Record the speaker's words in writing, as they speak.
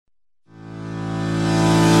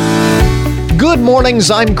Good mornings,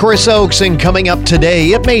 I'm Chris Oakes, and coming up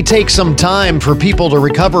today, it may take some time for people to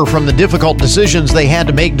recover from the difficult decisions they had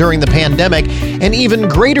to make during the pandemic, an even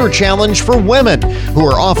greater challenge for women, who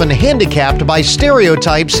are often handicapped by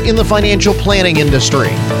stereotypes in the financial planning industry.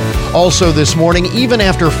 Also this morning, even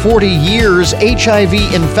after 40 years, HIV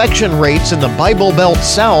infection rates in the Bible Belt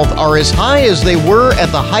South are as high as they were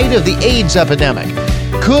at the height of the AIDS epidemic.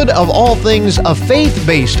 Could, of all things, a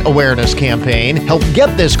faith-based awareness campaign help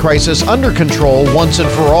get this crisis under control once and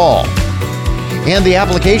for all? And the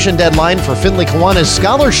application deadline for Findlay Kiwanis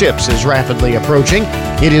scholarships is rapidly approaching.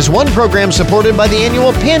 It is one program supported by the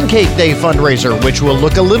annual Pancake Day fundraiser, which will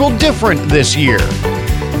look a little different this year.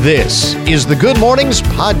 This is the Good Mornings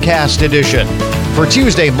Podcast Edition for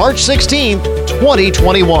Tuesday, March 16th,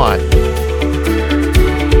 2021.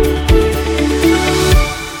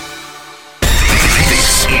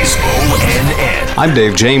 I'm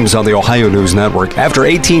Dave James on the Ohio News Network. After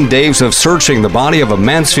 18 days of searching, the body of a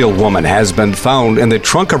Mansfield woman has been found in the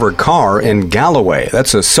trunk of her car in Galloway.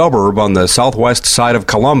 That's a suburb on the southwest side of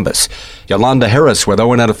Columbus. Yolanda Harris with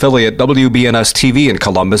ONN affiliate WBNS TV in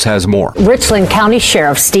Columbus has more. Richland County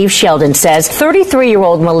Sheriff Steve Sheldon says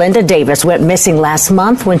 33-year-old Melinda Davis went missing last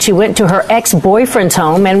month when she went to her ex-boyfriend's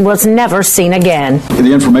home and was never seen again.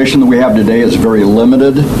 The information that we have today is very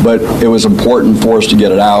limited, but it was important for us to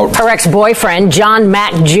get it out. Her ex-boyfriend, John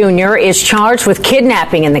Mack Jr., is charged with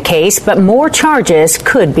kidnapping in the case, but more charges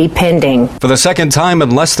could be pending. For the second time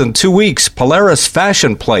in less than 2 weeks, Polaris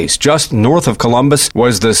Fashion Place, just north of Columbus,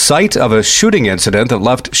 was the site of a shooting incident that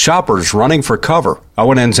left shoppers running for cover.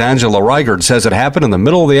 ONN's Angela Reigert says it happened in the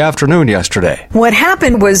middle of the afternoon yesterday. What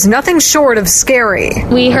happened was nothing short of scary.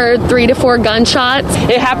 We heard 3 to 4 gunshots.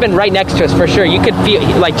 It happened right next to us for sure. You could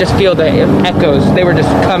feel the echoes. They were just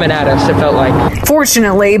coming at us, it felt like.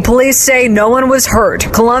 Fortunately, police say no one was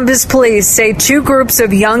hurt. Columbus police say 2 groups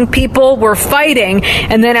of young people were fighting,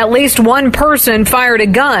 and then at least one person fired a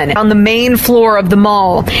gun on the main floor of the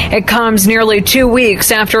mall. It comes nearly 2 weeks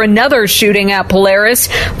after another shooting at Polaris.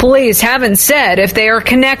 Police haven't said if they are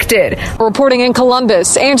connected. Reporting in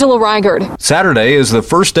Columbus, Angela Reigert. Saturday is the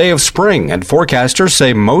first day of spring, and forecasters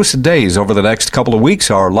say most days over the next couple of weeks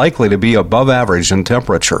are likely to be above average in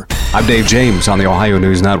temperature. I'm Dave James on the Ohio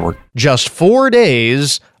News Network. Just 4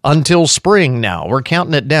 days until spring now. We're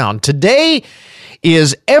counting it down. Today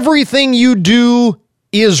is Everything You Do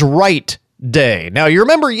Is Right Day. Now, you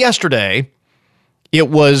remember yesterday, it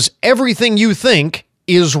was Everything You Think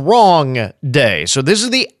Is Wrong Day. So this is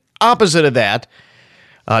the opposite of that.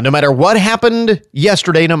 No matter what happened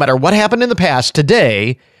yesterday, no matter what happened in the past,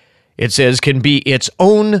 today, it says, can be its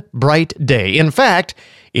own bright day. In fact,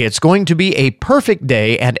 it's going to be a perfect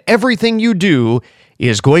day, and everything you do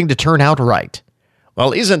is going to turn out right.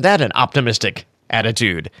 Well, isn't that an optimistic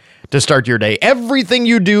attitude to start your day? Everything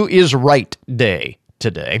you do is right day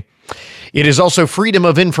today. It is also Freedom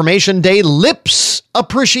of Information Day, Lips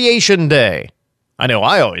Appreciation Day. I know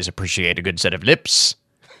I always appreciate a good set of lips.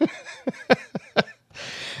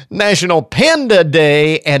 National Panda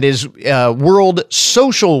Day, and is World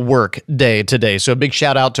Social Work Day today. So a big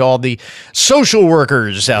shout out to all the social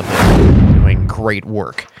workers out there doing great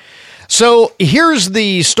work. So here's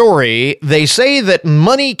the story. They say that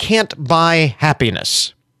money can't buy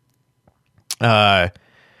happiness. This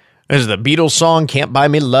is the Beatles song, Can't Buy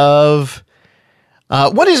Me Love.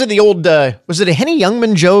 What is it, the old, was it a Henny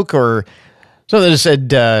Youngman joke or something that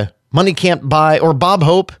said money can't buy, or Bob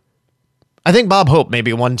Hope? I think Bob Hope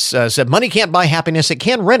maybe once said, money can't buy happiness. It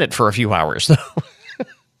can rent it for a few hours, though.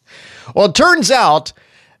 Well, it turns out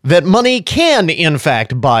that money can, in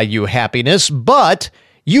fact, buy you happiness, but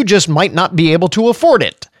you just might not be able to afford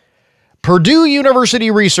it. Purdue University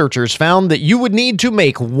researchers found that you would need to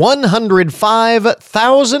make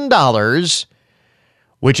 $105,000,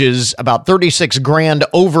 which is about 36 grand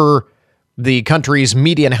over the country's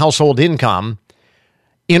median household income,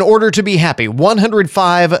 in order to be happy.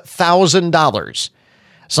 $105,000.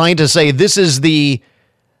 Scientists say this is the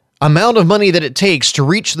amount of money that it takes to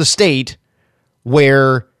reach the state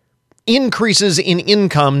where increases in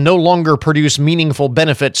income no longer produce meaningful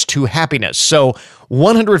benefits to happiness. So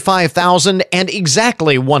 105,000 and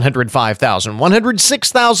exactly 105,000.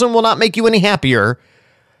 106,000 will not make you any happier,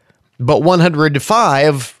 but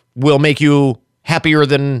 105 will make you happier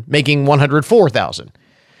than making 104,000.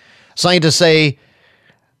 Scientists say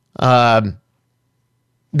the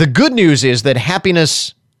good news is that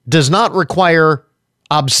happiness does not require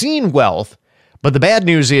obscene wealth, but the bad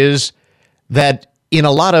news is that in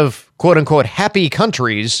a lot of quote-unquote happy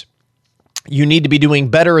countries, you need to be doing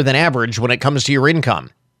better than average when it comes to your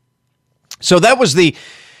income. So that was the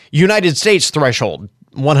United States threshold,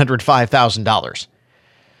 $105,000.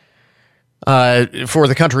 for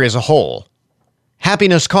the country as a whole.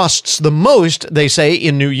 Happiness costs the most, they say,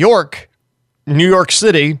 in New York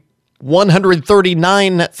City.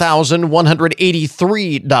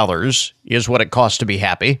 $139,183 is what it costs to be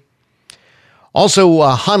happy. Also,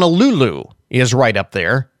 Honolulu is right up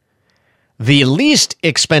there. The least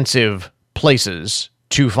expensive places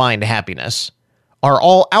to find happiness are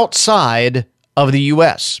all outside of the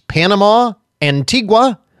U.S. Panama,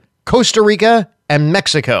 Antigua, Costa Rica, and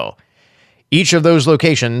Mexico. Each of those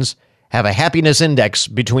locations have a happiness index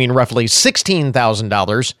between roughly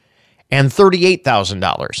 $16,000 and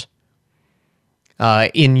 $38,000.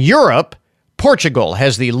 In Europe, Portugal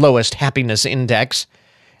has the lowest happiness index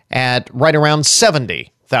at right around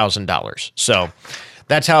 $70,000. So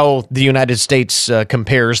that's how the United States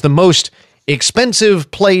compares. The most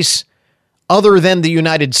expensive place other than the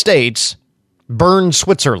United States, Bern,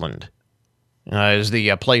 Switzerland, is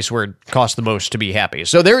the place where it costs the most to be happy.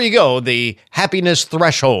 So there you go, the happiness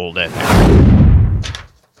threshold.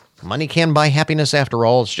 Money can buy happiness after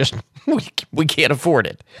all. It's just we can't afford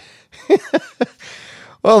it.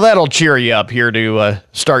 Well, that'll cheer you up here to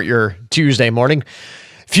start your Tuesday morning.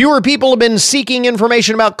 Fewer people have been seeking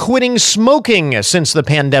information about quitting smoking since the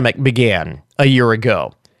pandemic began a year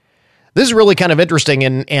ago. This is really kind of interesting,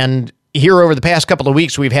 and here over the past couple of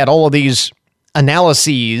weeks, we've had all of these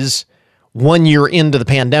analyses 1 year into the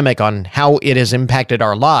pandemic on how it has impacted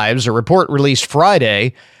our lives. A report released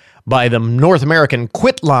Friday by the North American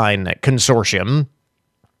Quitline Consortium.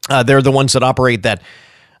 They're the ones that operate that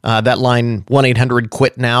line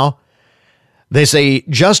 1-800-QUIT-NOW. They say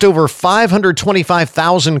just over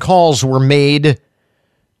 525,000 calls were made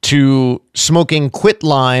to smoking quit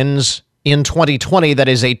lines in 2020. That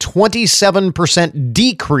is a 27%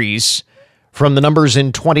 decrease from the numbers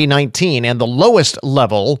in 2019 and the lowest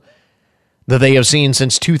level that they have seen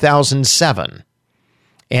since 2007.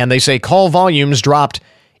 And they say call volumes dropped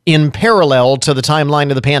in parallel to the timeline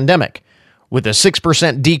of the pandemic, with a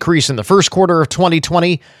 6% decrease in the first quarter of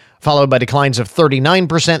 2020, followed by declines of 39%,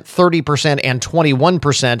 30%, and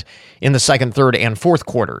 21% in the second, third, and fourth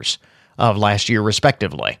quarters of last year,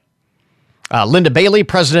 respectively. Linda Bailey,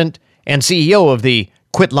 president and CEO of the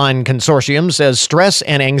Quitline Consortium, says stress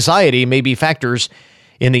and anxiety may be factors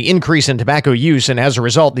in the increase in tobacco use, and as a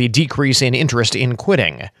result, the decrease in interest in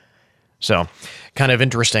quitting. So, kind of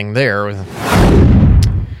interesting there.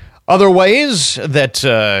 Other ways that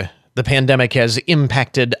the pandemic has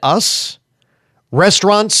impacted us.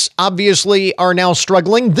 Restaurants obviously are now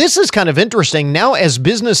struggling. This is kind of interesting. Now, as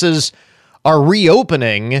businesses are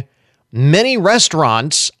reopening, many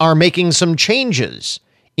restaurants are making some changes.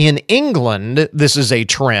 In England, this is a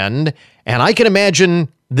trend, and I can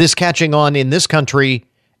imagine this catching on in this country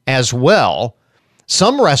as well.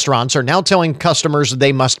 Some restaurants are now telling customers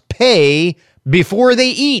they must pay before they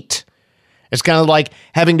eat. It's kind of like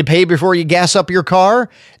having to pay before you gas up your car.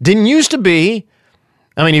 Didn't used to be.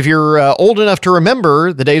 I mean, if you're old enough to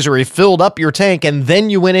remember the days where you filled up your tank and then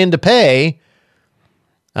you went in to pay,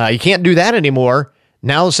 you can't do that anymore.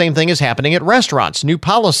 Now the same thing is happening at restaurants. New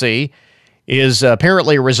policy is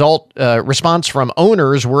apparently a response from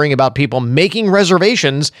owners worrying about people making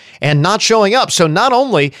reservations and not showing up. So not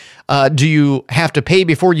only do you have to pay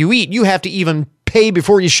before you eat, you have to even pay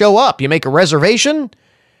before you show up. You make a reservation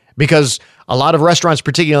because a lot of restaurants,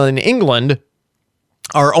 particularly in England,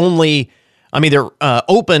 are only, they're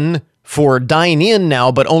open for dine-in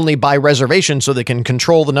now, but only by reservation so they can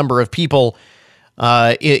control the number of people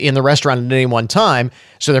in the restaurant at any one time.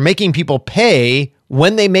 So they're making people pay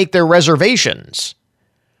when they make their reservations.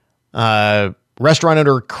 Restaurant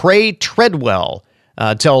owner Cray Treadwell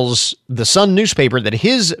tells the Sun newspaper that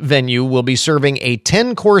his venue will be serving a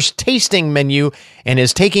 10-course tasting menu and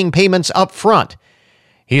is taking payments up front.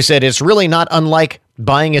 He said it's really not unlike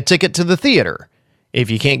buying a ticket to the theater. If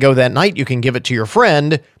you can't go that night, you can give it to your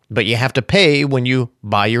friend, but you have to pay when you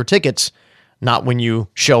buy your tickets, not when you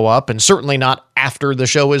show up, and certainly not after the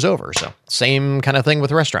show is over. So same kind of thing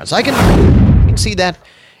with restaurants. I can see that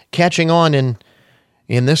catching on in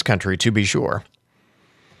this country, to be sure.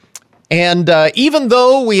 And even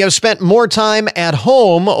though we have spent more time at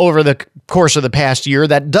home over the course of the past year,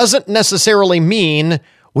 that doesn't necessarily mean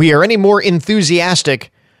we are any more enthusiastic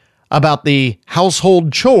about the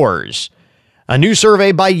household chores. A new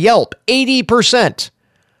survey by Yelp, 80%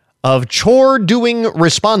 of chore-doing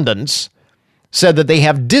respondents said that they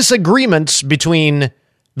have disagreements between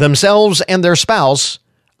themselves and their spouse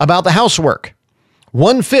about the housework.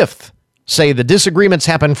 1/5 say the disagreements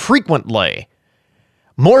happen frequently.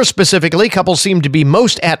 More specifically, couples seem to be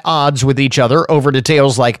most at odds with each other over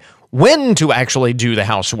details like when to actually do the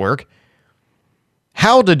housework,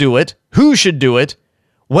 how to do it, who should do it,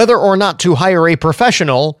 whether or not to hire a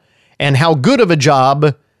professional and how good of a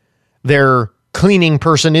job their cleaning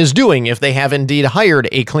person is doing if they have indeed hired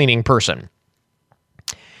a cleaning person.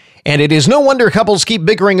 And it is no wonder couples keep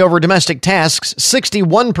bickering over domestic tasks.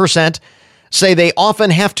 61% say they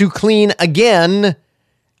often have to clean again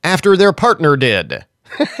after their partner did.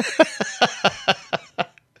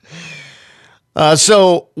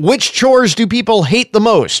 So, which chores do people hate the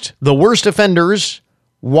most? The worst offenders,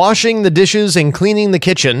 washing the dishes and cleaning the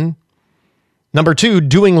kitchen. Number 2,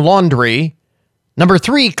 doing laundry. Number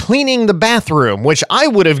 3, cleaning the bathroom, which I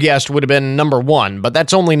would have guessed would have been number 1, but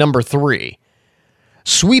that's only number 3.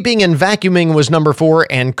 Sweeping and vacuuming was number 4,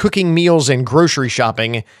 and cooking meals and grocery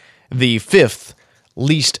shopping, the 5th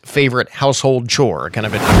least favorite household chore. Kind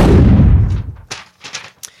of it.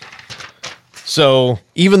 So,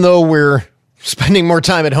 even though we're spending more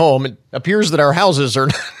time at home, it appears that our houses are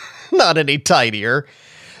not any tidier.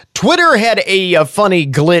 Twitter had a funny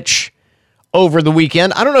glitch over the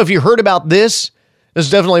weekend. I don't know if you heard about this. This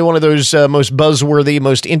is definitely one of those most buzzworthy,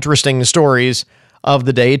 most interesting stories of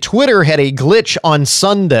the day. Twitter had a glitch on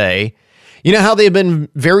Sunday. You know how they've been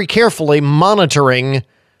very carefully monitoring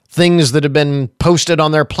things that have been posted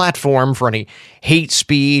on their platform for any hate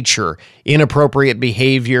speech or inappropriate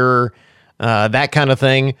behavior, that kind of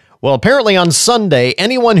thing. Well, apparently on Sunday,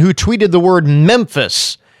 anyone who tweeted the word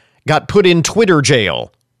Memphis got put in Twitter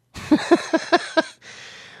jail.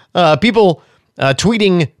 People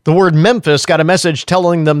tweeting the word Memphis got a message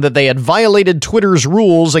telling them that they had violated Twitter's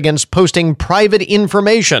rules against posting private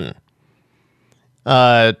information.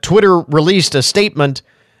 Twitter released a statement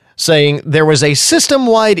saying there was a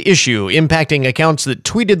system-wide issue impacting accounts that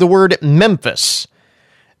tweeted the word Memphis.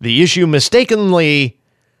 The issue mistakenly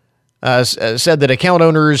said that account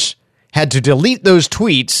owners had to delete those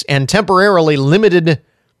tweets and temporarily limited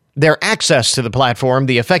their access to the platform.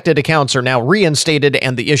 The affected accounts are now reinstated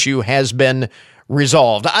and the issue has been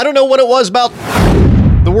resolved. I don't know what it was about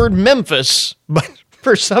the word Memphis, but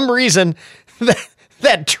for some reason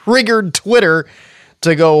that triggered Twitter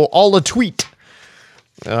to go all a tweet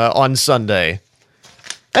on Sunday.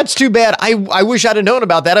 That's too bad. I wish I'd have known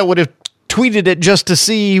about that. I would have tweeted it just to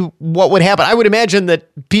see what would happen. I would imagine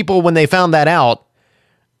that people, when they found that out,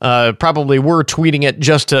 probably were tweeting it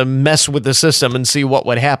just to mess with the system and see what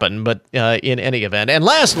would happen. But in any event. And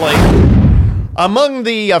lastly, among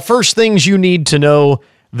the first things you need to know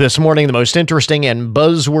this morning, the most interesting and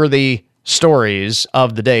buzzworthy stories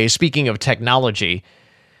of the day, speaking of technology,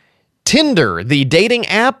 Tinder, the dating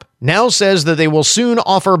app, now says that they will soon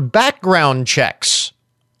offer background checks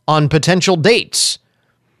on potential dates.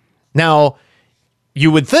 Now, you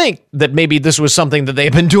would think that maybe this was something that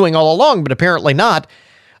they've been doing all along, but apparently not.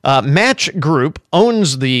 Match Group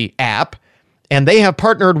owns the app, and they have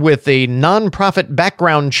partnered with a nonprofit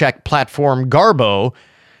background check platform, Garbo,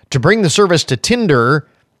 to bring the service to Tinder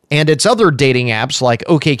and its other dating apps like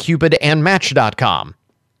OkCupid and Match.com.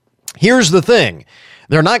 Here's the thing.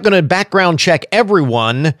 They're not going to background check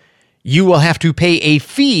everyone. You will have to pay a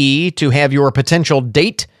fee to have your potential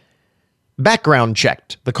date background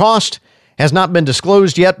checked. The cost has not been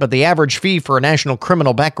disclosed yet, but the average fee for a national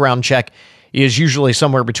criminal background check is usually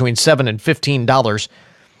somewhere between $7 and $15.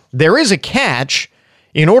 There is a catch.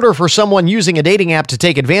 In order for someone using a dating app to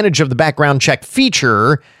take advantage of the background check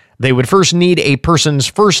feature, they would first need a person's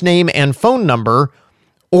first name and phone number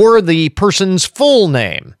or the person's full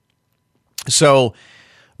name. So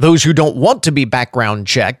those who don't want to be background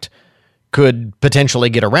checked could potentially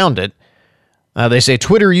get around it. They say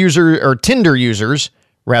Tinder users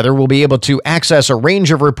will be able to access a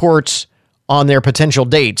range of reports on their potential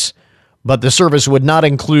dates, but the service would not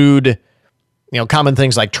include, common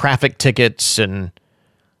things like traffic tickets and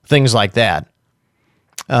things like that.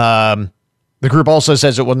 The group also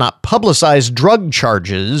says it will not publicize drug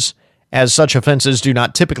charges, as such offenses do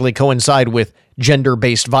not typically coincide with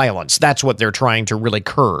gender-based violence. That's what they're trying to really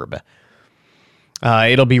curb.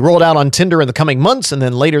 It'll be rolled out on Tinder in the coming months, and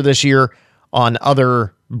then later this year on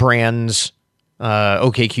other brands,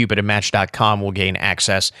 OkCupid and Match.com will gain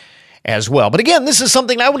access as well. But again, this is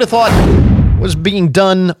something I would have thought was being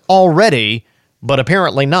done already, but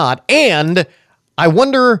apparently not. And I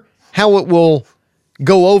wonder how it will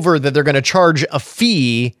go over that they're going to charge a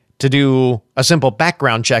fee to do a simple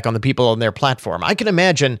background check on the people on their platform. I can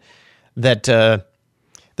imagine that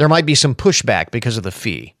there might be some pushback because of the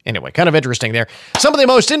fee. Anyway, kind of interesting there. Some of the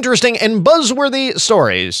most interesting and buzzworthy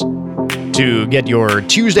stories to get your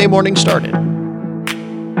Tuesday morning started.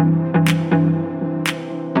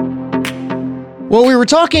 Well, we were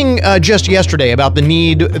talking just yesterday about the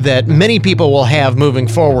need that many people will have moving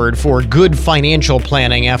forward for good financial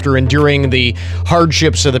planning after enduring the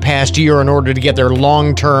hardships of the past year in order to get their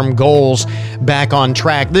long-term goals back on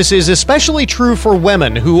track. This is especially true for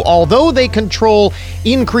women who, although they control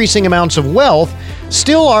increasing amounts of wealth,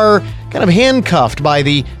 still are kind of handcuffed by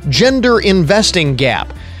the gender investing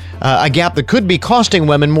gap. A gap that could be costing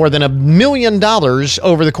women more than $1 million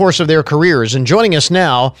over the course of their careers. And joining us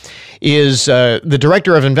now is the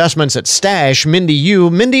Director of Investments at Stash, Mindy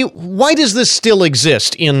Yu. Mindy, why does this still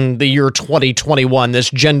exist in the year 2021,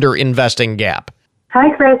 this gender investing gap?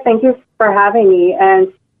 Hi, Chris. Thank you for having me.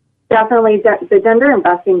 And definitely the gender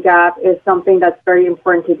investing gap is something that's very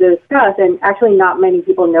important to discuss. And actually not many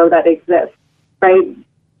people know that exists, right?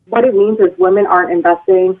 What it means is women aren't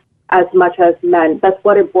investing as much as men. That's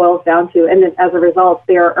what it boils down to. And then as a result,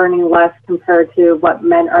 they are earning less compared to what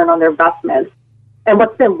men earn on their investments. And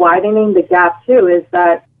what's been widening the gap, too, is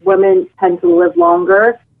that women tend to live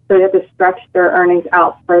longer, so they have to stretch their earnings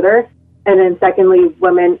out further. And then secondly,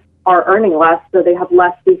 women are earning less, so they have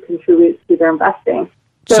less to contribute to their investing.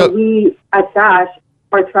 So we at Stash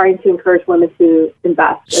are trying to encourage women to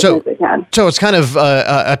invest as much as they can. So it's kind of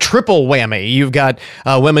a triple whammy. You've got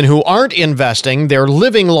women who aren't investing, they're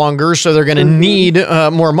living longer, so they're going to need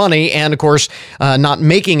more money, and of course, not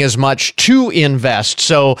making as much to invest.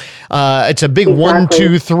 So it's a big 1,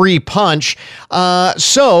 2, 3 punch.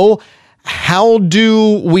 So how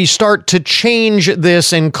do we start to change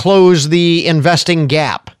this and close the investing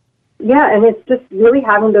gap? Yeah, and it's just really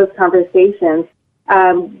having those conversations.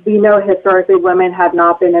 We know historically women have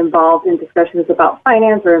not been involved in discussions about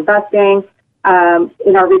finance or investing.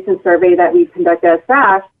 In our recent survey that we conducted at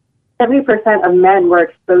Stash, 70% of men were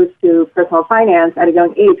exposed to personal finance at a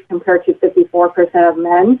young age compared to 54% of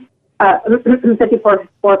men,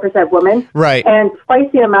 54% of women. Right. And twice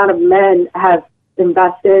the amount of men have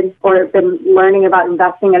invested or been learning about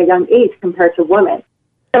investing at a young age compared to women.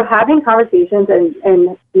 So having conversations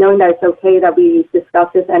and knowing that it's okay that we discuss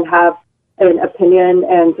this and have an opinion,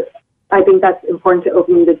 and I think that's important to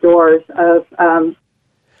opening the doors of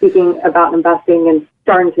speaking about investing and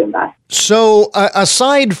starting to invest. So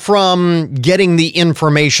aside from getting the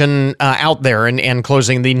information out there and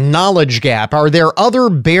closing the knowledge gap, are there other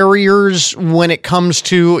barriers when it comes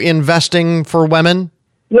to investing for women?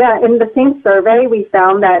 Yeah, in the same survey, we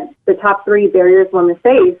found that the top 3 barriers women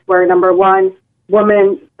face were, number 1,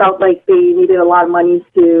 women felt like they needed a lot of money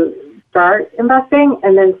to start investing,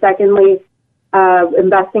 and then secondly,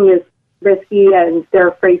 investing is risky and they're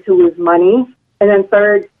afraid to lose money. And then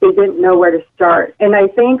third, they didn't know where to start. And I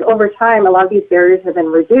think over time, a lot of these barriers have been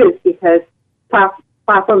reduced because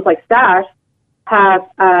platforms like Stash have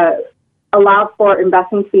allowed for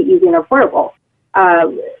investing to be easy and affordable.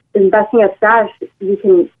 Investing at Stash, you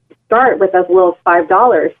can start with as little as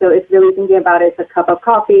 $5. So if you're really thinking about it, it's a cup of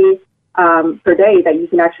coffee per day that you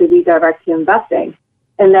can actually redirect to investing.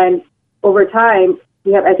 And then over time,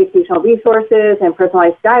 we have educational resources and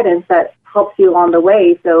personalized guidance that helps you along the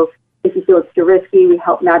way. So if you feel it's too risky, we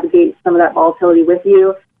help navigate some of that volatility with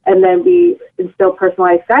you. And then we instill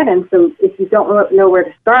personalized guidance. So if you don't know where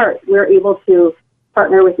to start, we're able to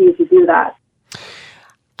partner with you to do that.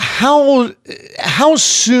 How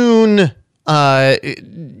soon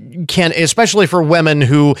can, especially for women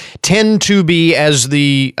who tend to be, as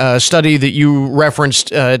the study that you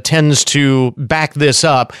referenced tends to back this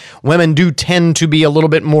up, women do tend to be a little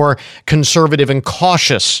bit more conservative and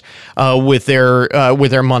cautious with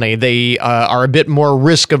their money. They are a bit more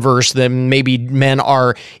risk averse than maybe men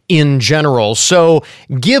are in general. So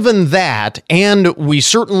given that, and we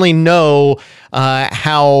certainly know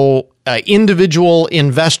how individual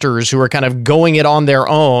investors who are kind of going it on their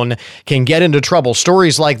own can get into trouble.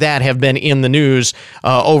 Stories like that have been in the news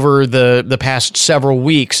over the past several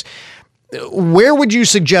weeks. Where would you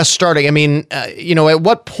suggest starting? I mean, at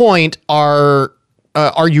what point are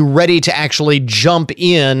you ready to actually jump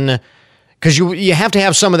in? Because you have to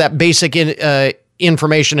have some of that basic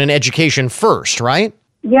information and education first, right?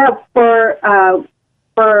 Yeah,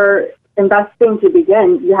 for investing to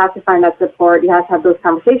begin, you have to find that support. You have to have those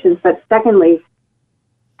conversations. But secondly,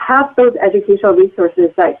 have those educational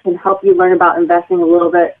resources that can help you learn about investing a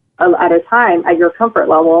little bit at a time at your comfort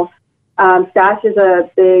level. Stash is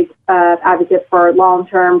a big advocate for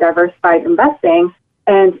long-term diversified investing,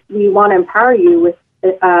 and we want to empower you with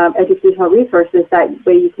educational resources that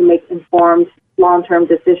way you can make informed long-term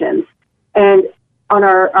decisions. And on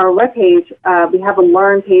our webpage, we have a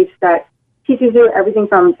Learn page that teaches you everything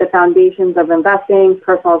from the foundations of investing,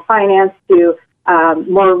 personal finance, to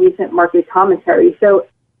more recent market commentary. So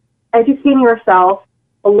educating yourself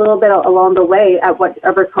a little bit along the way at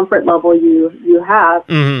whatever comfort level you have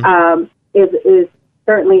is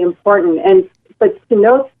certainly important. But to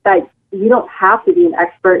note that you don't have to be an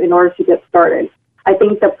expert in order to get started. I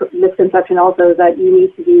think the misconception also is that you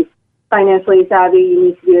need to be financially savvy, you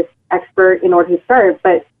need to be an expert in order to start,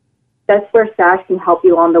 but that's where Stash can help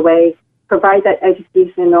you on the way, provide that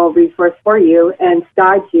educational resource for you and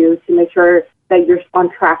guide you to make sure that you're on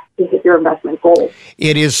track to hit your investment goals.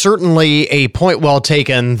 It is certainly a point well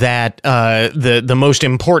taken that the most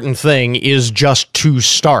important thing is just to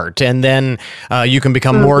start, and then you can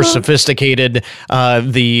become more sophisticated.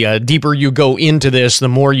 The deeper you go into this, the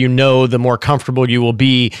more you know, the more comfortable you will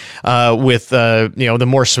be with the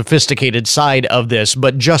more sophisticated side of this.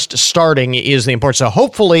 But just starting is the important. So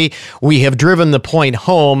hopefully we have driven the point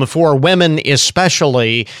home for women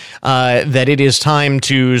especially that it is time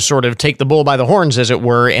to sort of take the bull by the horns, as it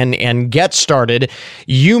were, and get started.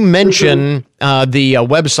 You mention the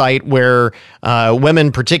website where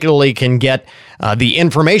women particularly can get the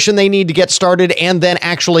information they need to get started and then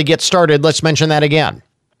actually get started. Let's mention that again.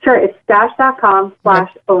 Sure. It's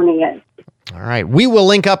stash.com/owning it. All right. We will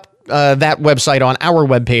link up that website on our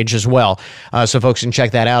webpage as well, so folks can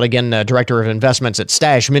check that out. Again, Director of Investments at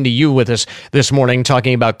Stash, Mindy Yu, with us this morning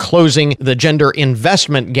talking about closing the gender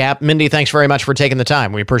investment gap. Mindy, thanks very much for taking the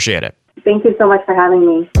time. We appreciate it. Thank you so much for having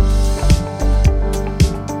me.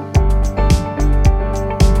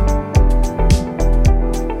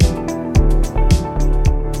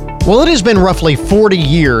 Well, it has been roughly 40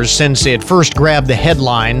 years since it first grabbed the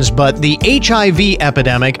headlines, but the HIV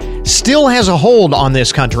epidemic still has a hold on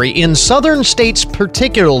this country. In southern states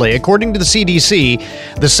particularly, according to the CDC,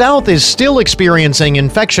 the South is still experiencing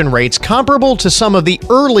infection rates comparable to some of the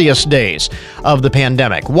earliest days of the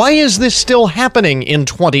pandemic. Why is this still happening in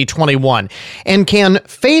 2021? And can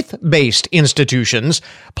faith-based institutions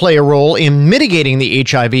play a role in mitigating the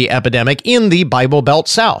HIV epidemic in the Bible Belt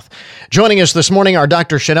South? Joining us this morning are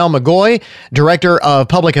Dr. Chanel McGoy, Director of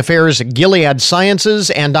Public Affairs at Gilead Sciences,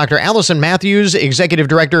 and Dr. Allison Matthews, Executive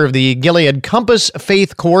Director of the Gilead Compass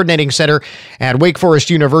Faith Coordinating Center at Wake Forest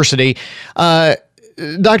University. Dr.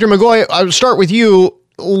 McGoy, I'll start with you.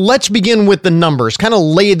 Let's begin with the numbers. Kind of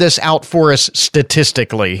lay this out for us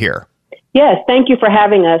statistically here. Yes, thank you for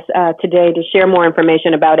having us today to share more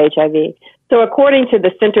information about HIV. So according to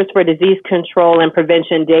the Centers for Disease Control and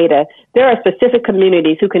Prevention data, there are specific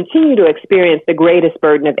communities who continue to experience the greatest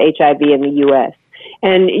burden of HIV in the U.S.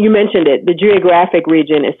 And you mentioned it, the geographic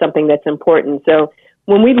region is something that's important. So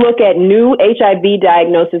when we look at new HIV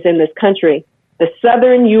diagnosis in this country, the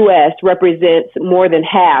southern U.S. represents more than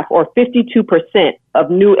half, or 52%,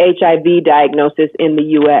 of new HIV diagnosis in the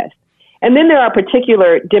U.S. And then there are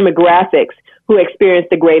particular demographics who experience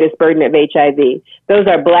the greatest burden of HIV. Those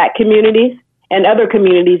are Black communities and other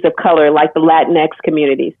communities of color like the Latinx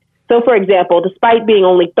communities. So, for example, despite being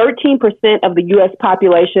only 13% of the U.S.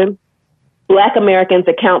 population, Black Americans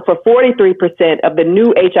account for 43% of the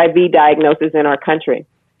new HIV diagnoses in our country.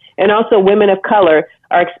 And also women of color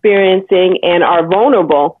are experiencing and are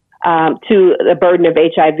vulnerable to the burden of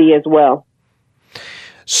HIV as well.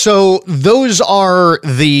 So those are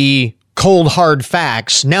the cold, hard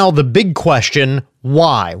facts. Now the big question,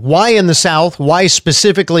 why? Why in the South? Why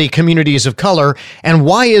specifically communities of color? And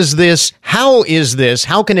why is this? How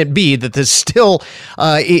can it be that this still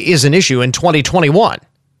is an issue in 2021?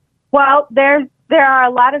 Well, there are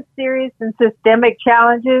a lot of serious and systemic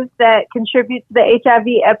challenges that contribute to the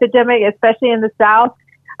HIV epidemic, especially in the South.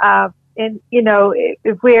 And, you know,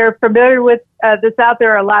 if we're familiar with the South,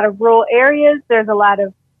 there are a lot of rural areas. There's a lot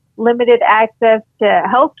of limited access to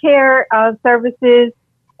healthcare services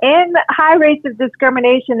and high rates of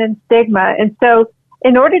discrimination and stigma. And so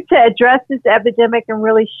in order to address this epidemic and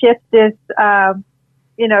really shift this,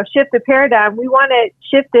 shift the paradigm, we want to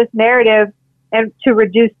shift this narrative and to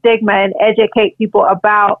reduce stigma and educate people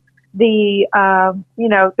about the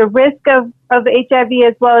risk of HIV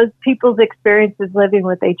as well as people's experiences living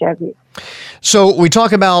with HIV. So we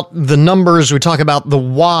talk about the numbers, we talk about the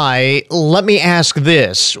why. Let me ask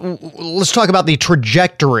this. Let's talk about the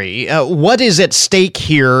trajectory. What is at stake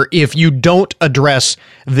here if you don't address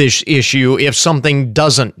this issue, if something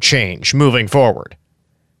doesn't change moving forward?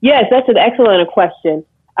 Yes, that's an excellent question.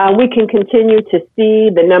 We can continue to see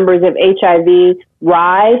the numbers of HIV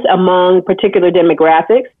rise among particular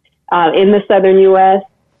demographics in the southern U.S.,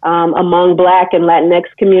 among Black and Latinx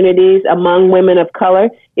communities, among women of color,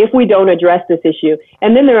 if we don't address this issue.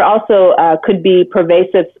 And then there also could be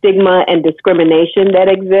pervasive stigma and discrimination that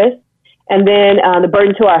exists. And then the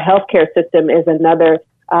burden to our healthcare system is another,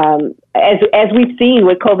 as we've seen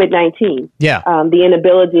with COVID-19, the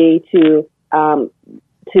inability to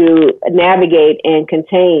to navigate and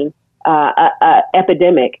contain a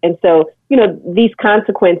epidemic. And so, these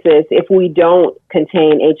consequences, if we don't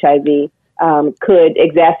contain HIV, could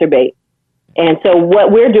exacerbate. And so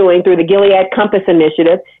what we're doing through the Gilead Compass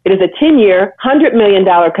Initiative, it is a 10-year, $100 million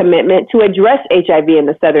commitment to address HIV in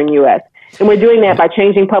the southern U.S. And we're doing that by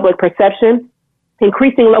changing public perception,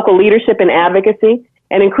 increasing local leadership and advocacy,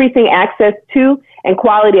 and increasing access to and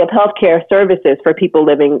quality of healthcare services for people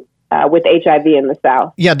living with HIV in the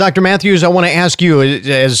South. Yeah, Dr. Matthews, I want to ask you,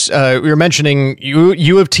 as we were mentioning,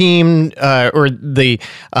 you have teamed, or the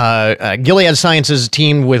Gilead Sciences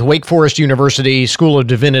teamed with Wake Forest University School of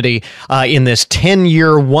Divinity in this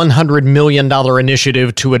 10-year, $100 million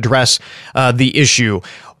initiative to address the issue.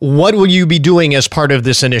 What will you be doing as part of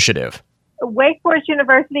this initiative? Wake Forest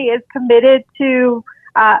University is committed to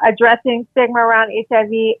addressing stigma around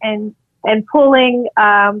HIV and pulling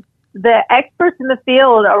the experts in the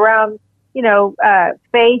field around,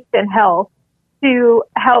 faith and health to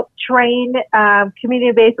help train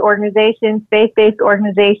community-based organizations, faith-based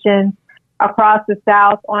organizations across the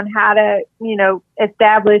South on how to,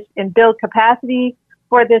 establish and build capacity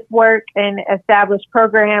for this work and establish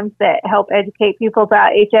programs that help educate people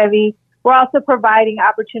about HIV. We're also providing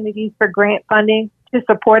opportunities for grant funding to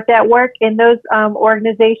support that work in those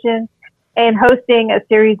organizations and hosting a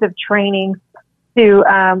series of trainings to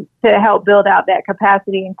help build out that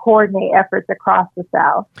capacity and coordinate efforts across the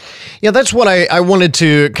South. Yeah, that's what I wanted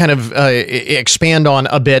to kind of expand on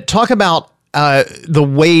a bit. Talk about the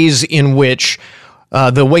ways in which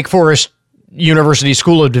the Wake Forest University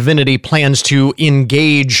School of Divinity plans to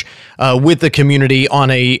engage with the community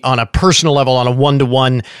on a personal level, on a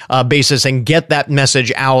one-to-one basis, and get that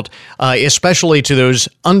message out, especially to those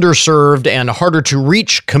underserved and harder to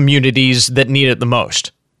reach communities that need it the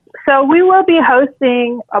most. So we will be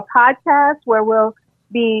hosting a podcast where we'll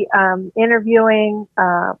be interviewing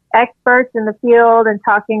experts in the field and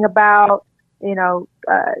talking about,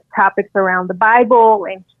 topics around the Bible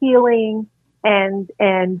and healing and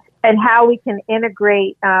how we can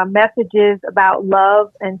integrate messages about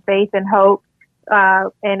love and faith and hope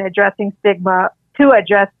and addressing stigma to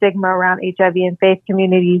address stigma around HIV and faith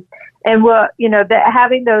communities. And we'll,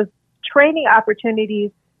 having those training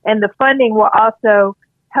opportunities and the funding will also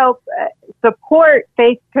help support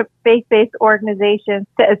faith-based organizations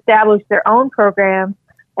to establish their own programs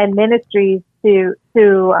and ministries to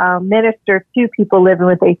minister to people living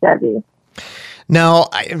with HIV. Now,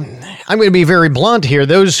 I'm going to be very blunt here.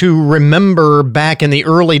 Those who remember back in the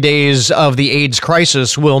early days of the AIDS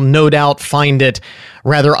crisis will no doubt find it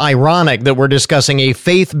rather ironic that we're discussing a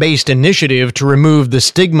faith-based initiative to remove the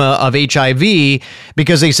stigma of HIV,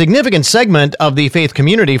 because a significant segment of the faith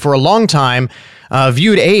community for a long time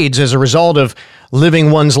viewed AIDS as a result of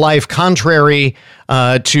living one's life contrary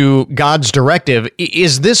to God's directive.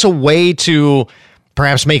 Is this a way to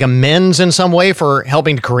perhaps make amends in some way for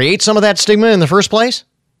helping to create some of that stigma in the first place?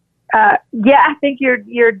 Yeah, I think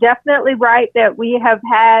you're definitely right that we have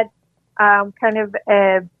had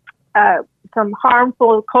some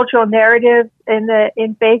harmful cultural narratives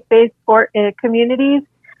in faith-based communities,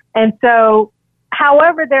 and so,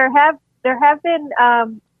 however, there have been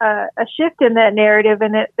a shift in that narrative,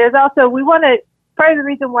 and there's also part of the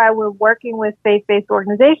reason why we're working with faith-based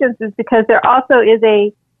organizations is because there also is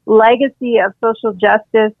a legacy of social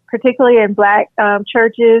justice, particularly in Black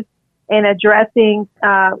churches, in addressing,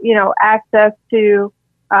 access to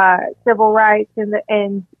civil rights,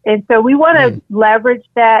 and so we want to leverage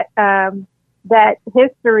that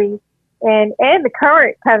history and the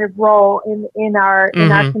current kind of role in our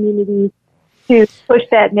communities to push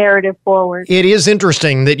that narrative forward. It is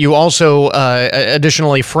interesting that you also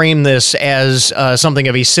additionally frame this as something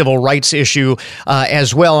of a civil rights issue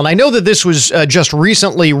as well. And I know that this was just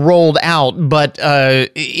recently rolled out, but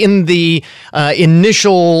in the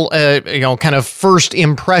initial, kind of first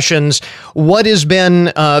impressions, what has been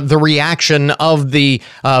the reaction of the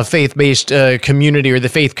faith-based community or the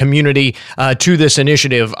faith community to this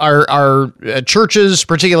initiative? Are churches,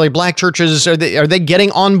 particularly Black churches, are they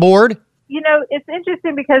getting on board? It's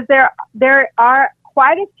interesting because there are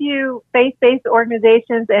quite a few faith-based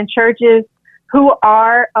organizations and churches who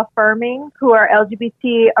are affirming, who are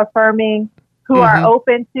LGBT affirming, who are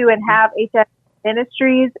open to and have HIV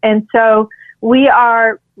ministries. And so we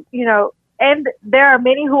are, and there are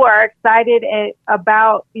many who are excited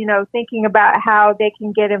about, thinking about how they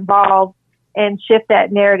can get involved and shift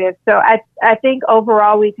that narrative. So I think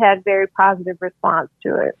overall we've had very positive response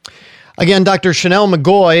to it. Again, Dr. Chanel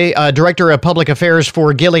McGoy, Director of Public Affairs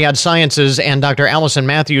for Gilead Sciences, and Dr. Allison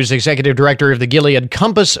Matthews, Executive Director of the Gilead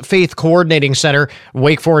Compass Faith Coordinating Center,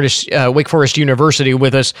 Wake Forest University,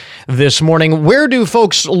 with us this morning. Where do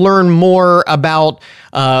folks learn more about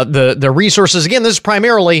the resources? Again, this is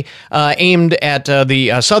primarily aimed at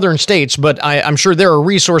the southern states, but I'm sure there are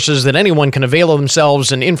resources that anyone can avail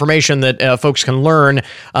themselves and information that folks can learn.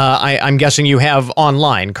 I'm guessing you have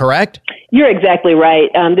online, correct? You're exactly right.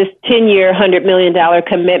 This 10-year, $100 million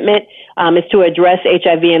commitment is to address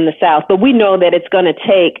HIV in the South. But we know that it's going to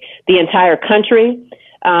take the entire country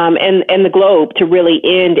and the globe to really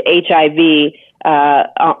end HIV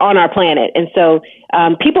on our planet. And so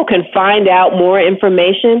people can find out more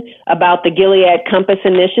information about the Gilead Compass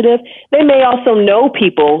Initiative. They may also know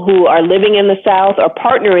people who are living in the South or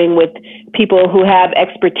partnering with people who have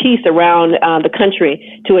expertise around the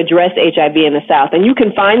country to address HIV in the South. And you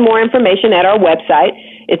can find more information at our website.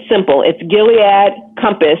 It's simple. It's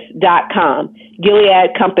GileadCompass.com.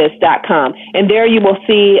 GileadCompass.com. And there you will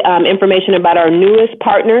see information about our newest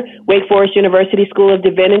partner, Wake Forest University School of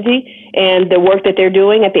Divinity, and the work that they're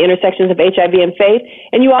doing at the intersections of HIV and faith.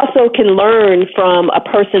 And you also can learn from a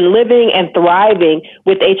person living and thriving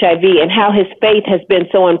with HIV and how his faith has been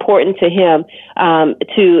so important to him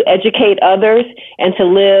to educate others and to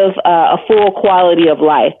live a full quality of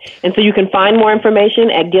life. And so you can find more information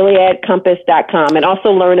at GileadCompass.com and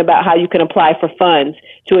also learn about how you can apply for funds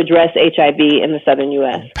to address HIV in the southern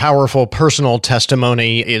U.S. Powerful personal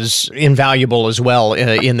testimony is invaluable as well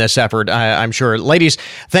in this effort, I'm sure. Ladies,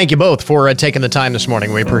 thank you both for taking the time this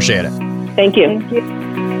morning. We appreciate it. Thank you. Thank you.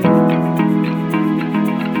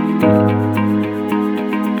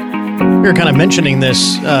 We were kind of mentioning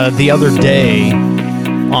this the other day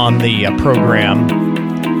on the program.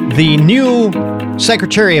 The new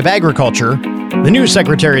Secretary of Agriculture, the new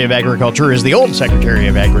Secretary of Agriculture is the old Secretary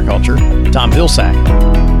of Agriculture, Tom Vilsack.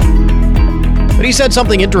 But he said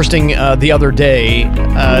something interesting the other day,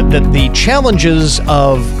 that the challenges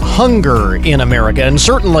of hunger in America, and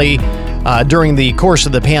certainly during the course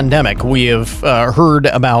of the pandemic, we have heard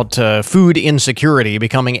about food insecurity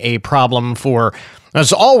becoming a problem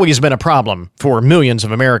it's always been a problem for millions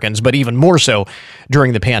of Americans, but even more so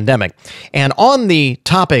during the pandemic. And on the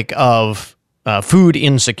topic of food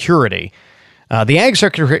insecurity, the Ag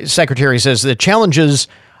Secretary says the challenges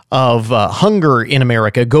of hunger in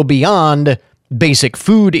America go beyond basic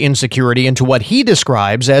food insecurity into what he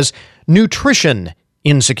describes as nutrition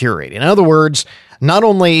insecurity. In other words, not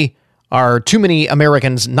only are too many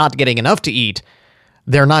Americans not getting enough to eat,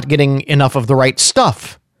 they're not getting enough of the right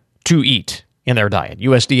stuff to eat in their diet.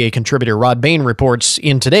 USDA contributor Rod Bain reports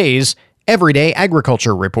in today's Everyday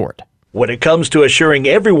Agriculture Report. When it comes to assuring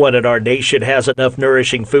everyone in our nation has enough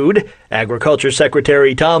nourishing food, Agriculture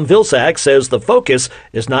Secretary Tom Vilsack says the focus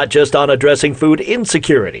is not just on addressing food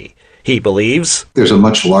insecurity. He believes there's a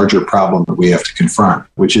much larger problem that we have to confront,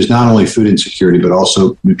 which is not only food insecurity, but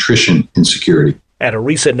also nutrition insecurity. At a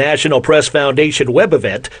recent National Press Foundation web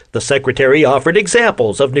event, the Secretary offered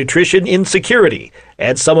examples of nutrition insecurity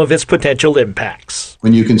and some of its potential impacts.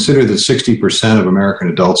 When you consider that 60% of American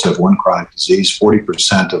adults have one chronic disease,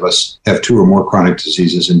 40% of us have two or more chronic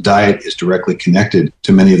diseases, and diet is directly connected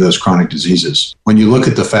to many of those chronic diseases. When you look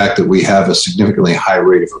at the fact that we have a significantly high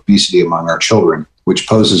rate of obesity among our children, which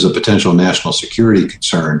poses a potential national security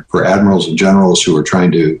concern for admirals and generals who are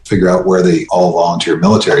trying to figure out where the all-volunteer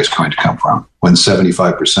military is going to come from, when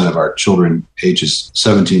 75% of our children ages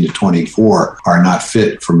 17 to 24 are not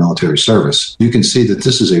fit for military service. You can see that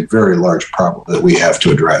this is a very large problem that we have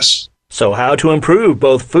to address. So how to improve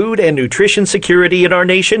both food and nutrition security in our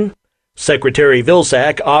nation? Secretary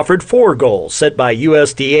Vilsack offered 4 goals set by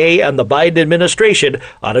USDA and the Biden administration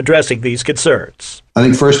on addressing these concerns. I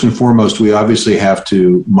think first and foremost, we obviously have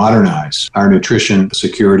to modernize our nutrition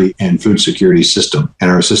security and food security system and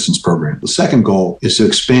our assistance program. The second goal is to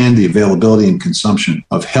expand the availability and consumption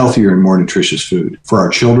of healthier and more nutritious food for our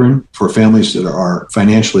children, for families that are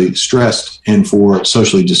financially stressed, and for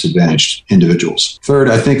socially disadvantaged individuals. Third,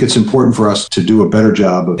 I think it's important for us to do a better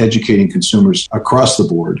job of educating consumers across the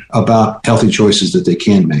board about healthy choices that they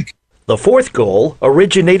can make. The fourth goal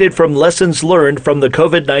originated from lessons learned from the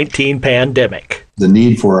COVID-19 pandemic. The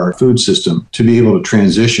need for our food system to be able to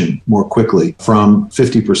transition more quickly from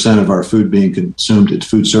 50% of our food being consumed at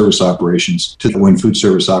food service operations to when food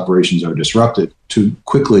service operations are disrupted, to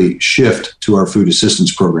quickly shift to our food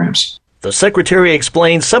assistance programs. The Secretary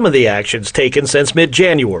explained some of the actions taken since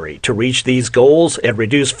mid-January to reach these goals and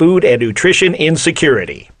reduce food and nutrition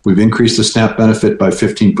insecurity. We've increased the SNAP benefit by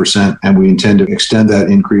 15%, and we intend to extend that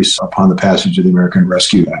increase upon the passage of the American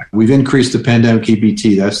Rescue Act. We've increased the pandemic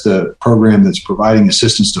EBT. That's the program that's providing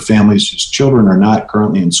assistance to families whose children are not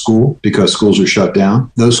currently in school because schools are shut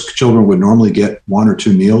down. Those children would normally get 1 or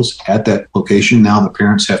 2 meals at that location. Now the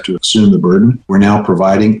parents have to assume the burden. We're now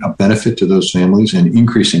providing a benefit to those families and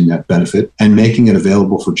increasing that benefit and making it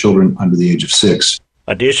available for children under the age of 6.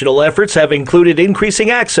 Additional efforts have included increasing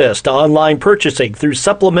access to online purchasing through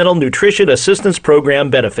Supplemental Nutrition Assistance Program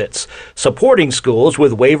benefits, supporting schools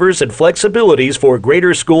with waivers and flexibilities for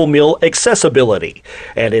greater school meal accessibility,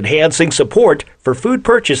 and enhancing support for food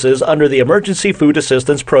purchases under the Emergency Food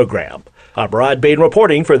Assistance Program. I'm Rod Bain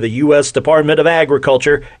reporting for the U.S. Department of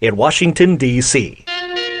Agriculture in Washington, D.C.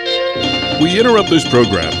 We interrupt this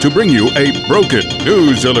program to bring you a broken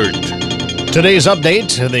news alert. Today's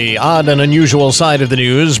update, the odd and unusual side of the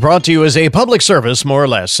news, brought to you as a public service, more or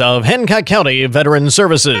less, of Hancock County Veteran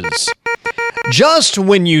Services. Just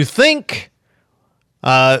when you think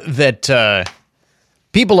that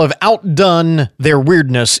people have outdone their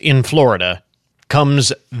weirdness in Florida,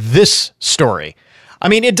 comes this story. I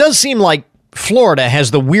mean, it does seem like Florida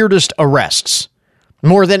has the weirdest arrests.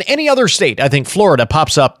 More than any other state, I think Florida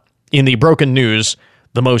pops up in the broken news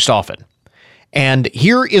the most often. And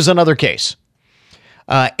here is another case.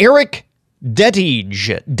 Eric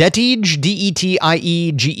Detige, D-E-T-I-E-G-E,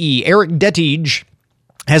 Eric Detige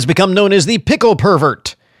has become known as the pickle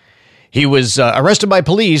pervert. He was arrested by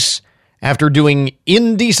police after doing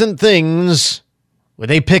indecent things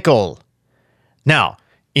with a pickle. Now,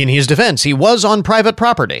 in his defense, he was on private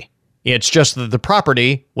property. It's just that the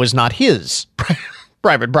property was not his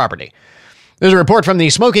private property. There's a report from the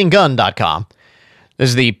SmokingGun.com. This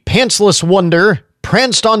is the pantsless wonder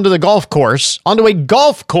pranced onto a golf course,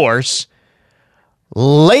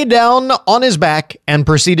 lay down on his back, and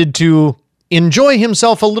proceeded to enjoy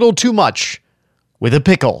himself a little too much with a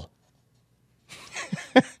pickle.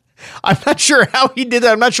 I'm not sure how he did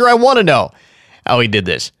that. I'm not sure I want to know how he did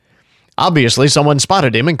this. Obviously, someone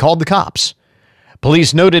spotted him and called the cops.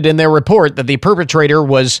 Police noted in their report that the perpetrator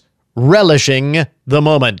was relishing the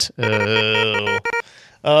moment.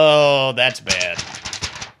 Oh, that's bad.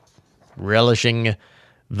 Relishing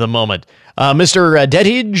the moment. Mr.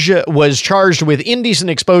 Detige was charged with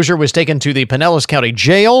indecent exposure, was taken to the Pinellas County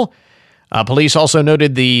Jail. Police also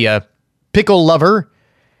noted the pickle lover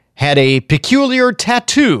had a peculiar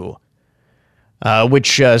tattoo,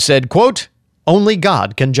 which said, quote, "Only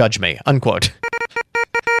God can judge me," unquote.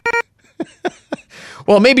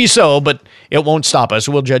 Well, maybe so, but it won't stop us.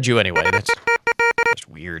 We'll judge you anyway. That's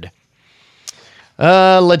weird.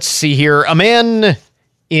 Let's see here. A man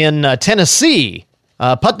in Tennessee,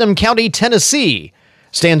 Putnam County, Tennessee,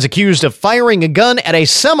 stands accused of firing a gun at a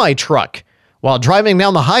semi-truck while driving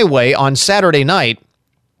down the highway on Saturday night.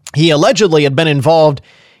 He allegedly had been involved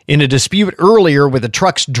in a dispute earlier with the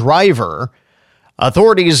truck's driver.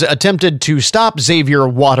 Authorities attempted to stop Xavier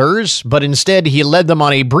Waters, but instead he led them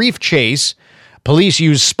on a brief chase. Police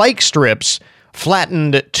used spike strips,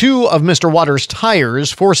 flattened 2 of Mr. Waters' tires,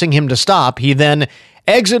 forcing him to stop. He then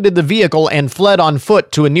exited the vehicle and fled on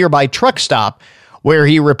foot to a nearby truck stop, where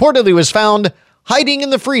he reportedly was found hiding in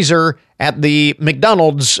the freezer at the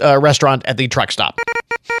McDonald's restaurant at the truck stop.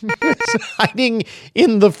 Hiding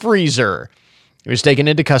in the freezer. He was taken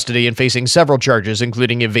into custody and facing several charges,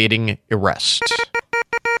 including evading arrest.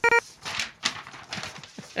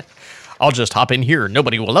 I'll just hop in here.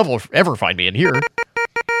 Nobody will ever find me in here.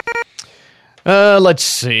 Let's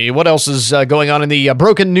see. What else is going on in the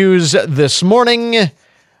broken news this morning?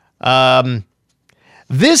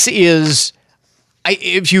 This is,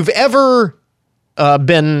 if you've ever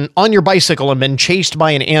been on your bicycle and been chased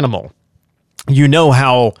by an animal, you know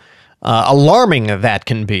how alarming that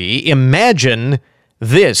can be. Imagine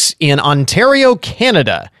this in Ontario,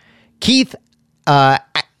 Canada. Keith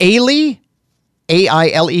Ailey,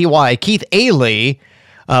 A-I-L-E-Y, Keith Ailey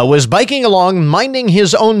was biking along, minding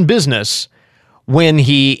his own business, when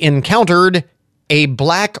he encountered a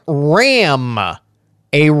black ram.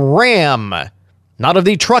 A ram. Not of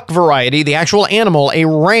the truck variety, the actual animal, a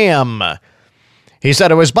ram. He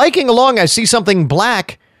said, "I was biking along, I see something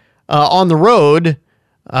black on the road,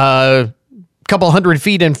 a couple hundred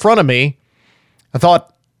feet in front of me. I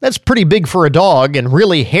thought, that's pretty big for a dog and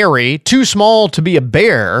really hairy, too small to be a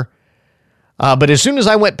bear. But as soon as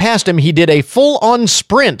I went past him, he did a full-on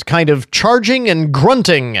sprint, kind of charging and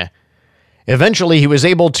grunting. Eventually, he was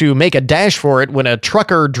able to make a dash for it when a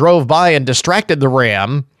trucker drove by and distracted the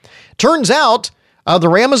ram. Turns out, the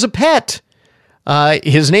ram is a pet.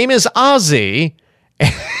 His name is Ozzy,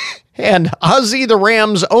 and Ozzy, the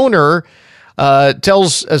ram's owner,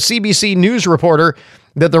 tells a CBC News reporter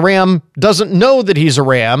that the ram doesn't know that he's a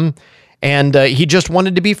ram, and he just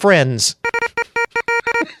wanted to be friends.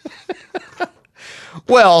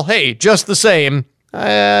 Well, hey, just the same,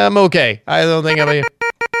 I'm okay. I don't think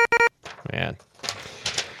man.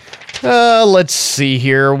 Let's see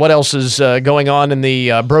here. What else is going on in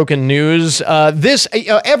the broken news?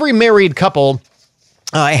 Every married couple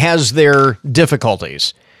has their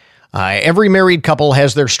difficulties. Every married couple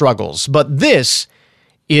has their struggles. But this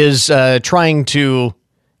is taking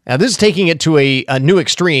it to a new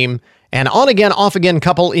extreme. An on-again, off-again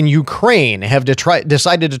couple in Ukraine have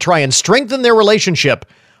decided to try and strengthen their relationship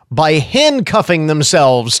by handcuffing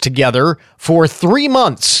themselves together for 3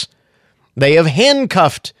 months. They have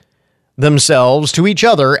handcuffed themselves to each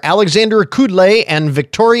other. Alexander Kudlay and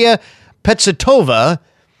Victoria Petsitova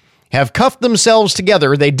have cuffed themselves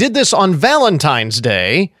together. They did this on Valentine's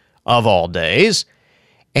Day, of all days,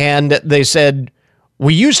 and they said,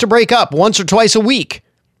 we used to break up once or twice a week.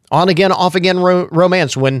 On-again, off-again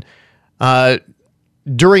romance. When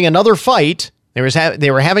during another fight,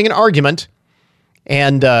 they were having an argument,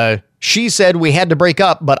 and she said we had to break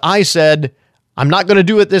up, but I said, I'm not going to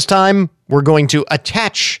do it this time. We're going to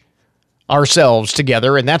attach ourselves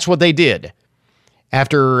together, and that's what they did.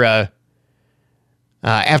 After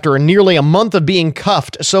nearly a month of being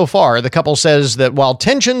cuffed so far, the couple says that while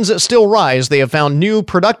tensions still rise, they have found new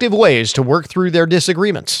productive ways to work through their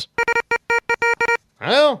disagreements.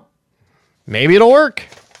 Well, maybe it'll work,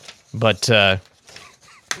 but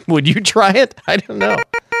would you try it? I don't know.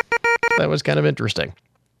 That was kind of interesting.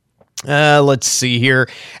 Let's see here.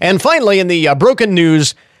 And finally, in the broken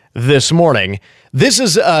news this morning, this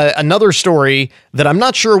is another story that I'm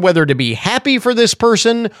not sure whether to be happy for this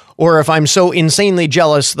person or if I'm so insanely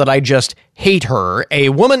jealous that I just hate her. A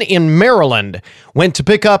woman in Maryland went to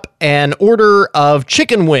pick up an order of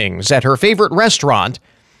chicken wings at her favorite restaurant,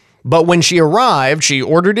 but when she arrived, she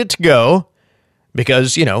ordered it to go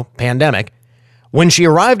because, pandemic. When she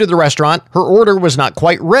arrived at the restaurant, her order was not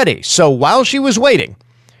quite ready. So while she was waiting,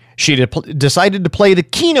 she decided to play the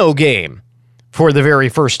Keno game for the very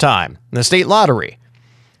first time, the state lottery.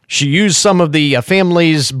 She used some of the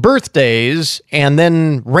family's birthdays and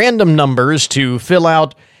then random numbers to fill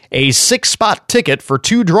out a 6-spot ticket for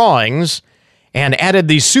 2 drawings and added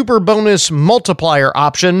the super bonus multiplier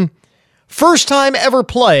option. First time ever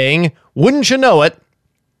playing, wouldn't you know it?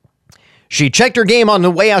 She checked her game on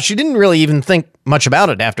the way out. She didn't really even think much about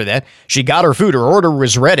it after that. She got her food. Her order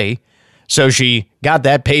was ready. So she got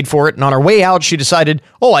that, paid for it, and on her way out, she decided,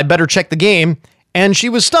 I better check the game. And she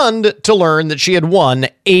was stunned to learn that she had won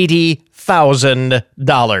 $80,000.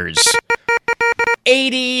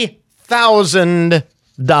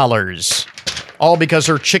 $80,000. All because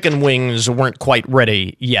her chicken wings weren't quite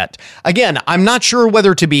ready yet. Again, I'm not sure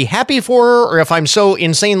whether to be happy for her or if I'm so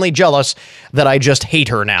insanely jealous that I just hate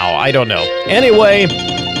her now. I don't know. Anyway,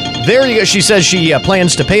 there you go. She says she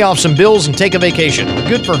plans to pay off some bills and take a vacation.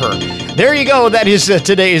 Good for her. There you go. That is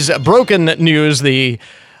today's broken news, the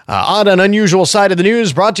odd and unusual side of the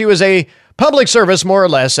news, brought to you as a public service, more or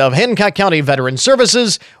less, of Hancock County Veteran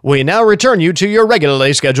Services. We now return you to your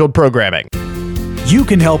regularly scheduled programming. You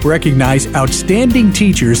can help recognize outstanding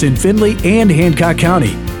teachers in Findlay and Hancock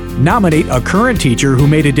County. Nominate a current teacher who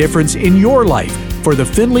made a difference in your life for the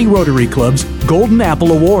Findlay Rotary Club's Golden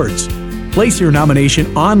Apple Awards. Place your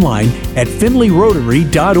nomination online at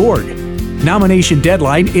findlayrotary.org. Nomination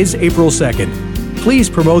deadline is April 2nd. Please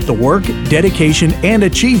promote the work, dedication, and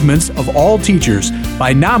achievements of all teachers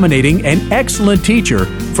by nominating an excellent teacher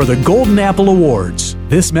for the Golden Apple Awards.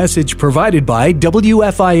 This message provided by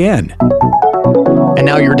WFIN. And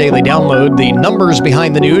now your daily download, the numbers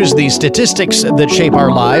behind the news, the statistics that shape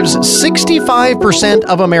our lives. 65%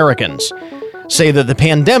 of Americans say that the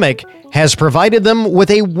pandemic has provided them with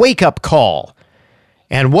a wake-up call.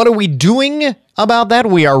 And what are we doing about that?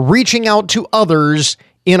 We are reaching out to others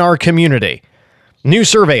in our community. New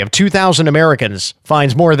survey of 2,000 Americans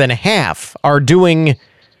finds more than half are doing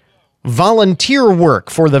volunteer work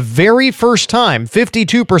for the very first time.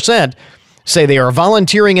 52% say they are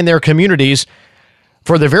volunteering in their communities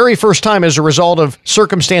for the very first time as a result of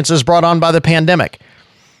circumstances brought on by the pandemic.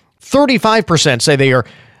 35% say they are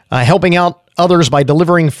helping out others by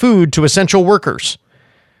delivering food to essential workers.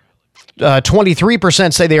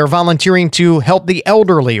 23% say they are volunteering to help the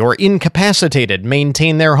elderly or incapacitated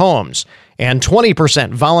maintain their homes. And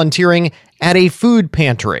 20% volunteering at a food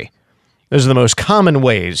pantry. Those are the most common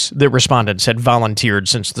ways that respondents had volunteered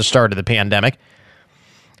since the start of the pandemic.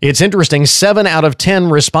 It's interesting, 7 out of 10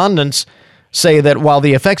 respondents say that while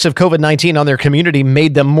the effects of COVID-19 on their community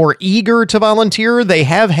made them more eager to volunteer, they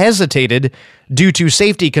have hesitated due to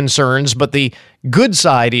safety concerns. But the good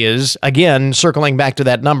side is, again, circling back to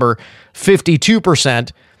that number,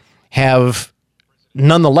 52% have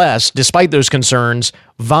nonetheless, despite those concerns,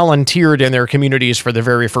 volunteered in their communities for the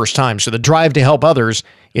very first time. So the drive to help others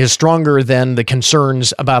is stronger than the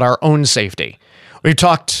concerns about our own safety. We've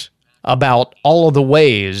talked about all of the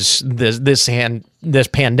ways this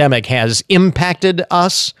pandemic has impacted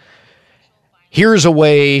us. Here's a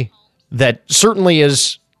way that certainly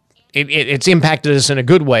it's impacted us in a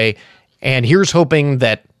good way, and here's hoping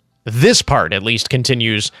that this part at least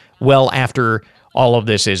continues well after all of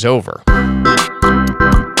this is over.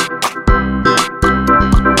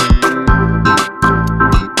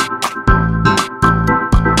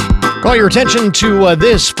 Call your attention to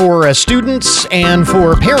this for students and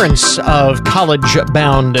for parents of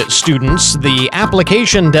college-bound students. The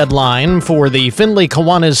application deadline for the Findlay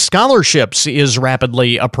Kiwanis scholarships is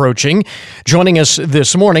rapidly approaching. Joining us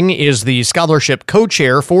this morning is the scholarship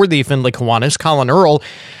co-chair for the Findlay Kiwanis, Colin Earl.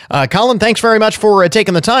 Colin, thanks very much for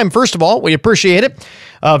taking the time. First of all, we appreciate it.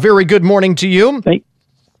 Very good morning to you.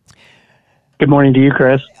 Good morning to you,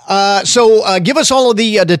 Chris. So give us all of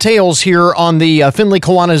the details here on the Findlay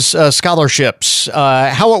Kiwanis scholarships,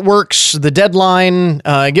 how it works, the deadline.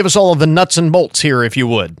 Give us all of the nuts and bolts here, if you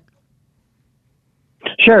would.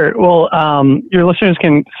 Sure. Well, your listeners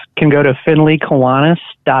can go to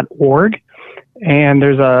findlaykiwanis.org, and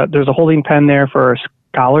there's a holding pen there for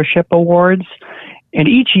scholarship awards. And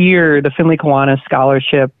each year, the Findlay Kiwanis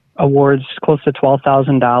Scholarship awards close to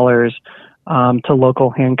 $12,000 to local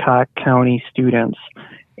Hancock County students.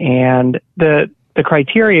 And the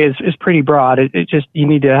criteria is pretty broad. It just, you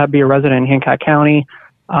need to be a resident in Hancock County,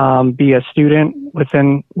 be a student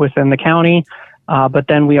within the county. But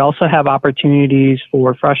then we also have opportunities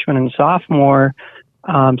for freshman and sophomore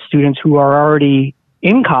students who are already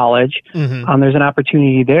in college. Mm-hmm. There's an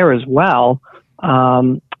opportunity there as well.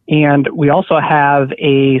 And we also have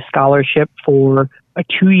a scholarship for a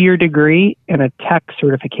 2-year degree and a tech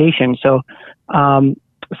certification. So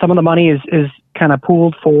some of the money is kind of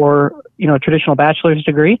pooled for, a traditional bachelor's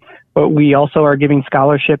degree, but we also are giving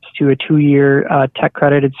scholarships to a 2-year tech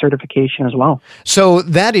credited certification as well. So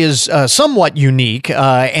that is somewhat unique,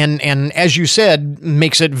 and as you said,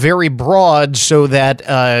 makes it very broad so that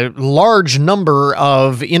a large number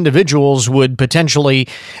of individuals would potentially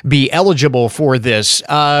be eligible for this.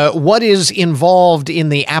 What is involved in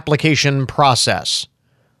the application process?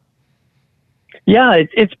 Yeah,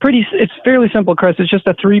 it's fairly simple, Chris. It's just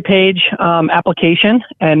a 3-page application,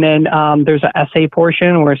 and then there's an essay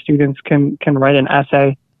portion where students can write an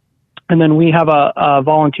essay, and then we have a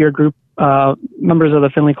volunteer group, members of the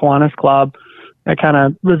Findlay Kiwanis Club, that kind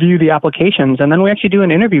of review the applications, and then we actually do an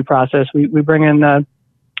interview process. We bring in the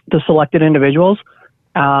selected individuals,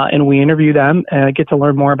 and we interview them, get to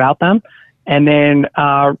learn more about them, and then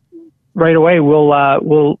right away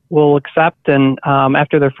we'll accept, and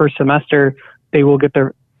after their first semester, they will get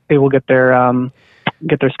their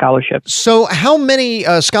scholarships. So how many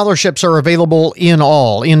scholarships are available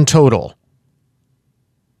in total?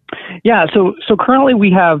 Yeah, so currently we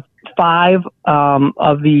have 5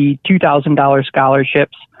 of the $2,000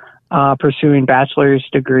 scholarships pursuing bachelor's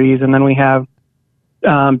degrees, and then we have 2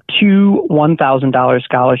 $1,000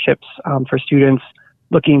 scholarships for students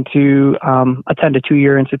looking to attend a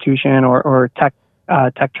 2-year institution or tech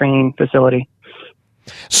training facility.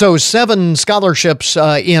 So 7 scholarships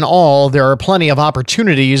in all. There are plenty of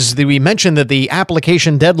opportunities. We mentioned that the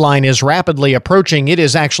application deadline is rapidly approaching. It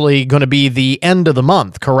is actually going to be the end of the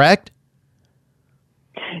month, correct?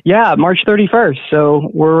 Yeah, March 31st. So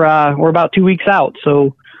we're about 2 weeks out.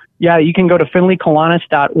 So yeah, you can go to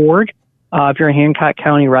findlaykiwanis.org if you're a Hancock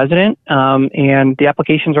County resident, and the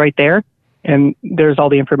application's right there. And there's all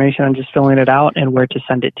the information on just filling it out and where to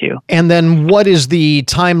send it to. And then what is the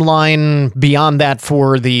timeline beyond that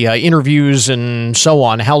for the interviews and so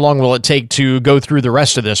on? How long will it take to go through the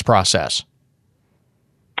rest of this process?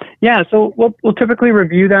 Yeah, so we'll typically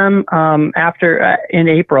review them after in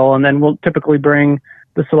April, and then we'll typically bring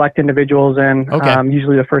the select individuals in,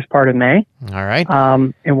 usually the first part of May. All right.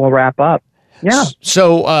 And we'll wrap up. Yeah.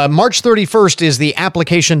 So March 31st is the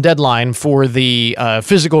application deadline for the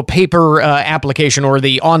physical paper application or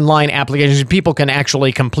the online application. People can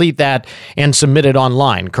actually complete that and submit it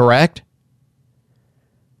online, correct?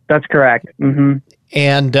 That's correct. Mm-hmm.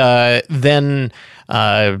 And then,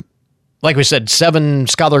 like we said, 7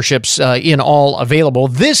 scholarships in all available.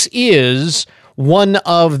 This is one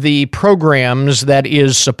of the programs that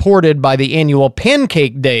is supported by the annual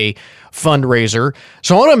Pancake Day fundraiser.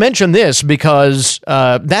 So I want to mention this because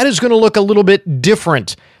that is going to look a little bit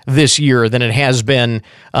different this year than it has been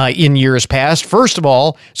in years past. First of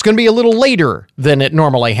all, it's going to be a little later than it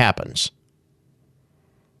normally happens.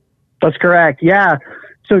 That's correct. Yeah.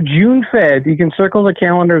 So June 5th, you can circle the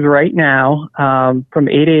calendars right now from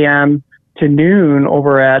 8 a.m. to noon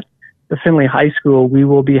over at the Findlay High School. We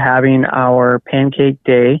will be having our Pancake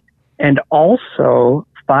Day and also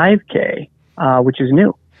 5K, which is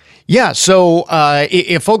new. Yeah, so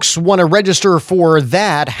if folks want to register for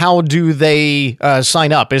that, how do they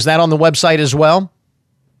sign up? Is that on the website as well?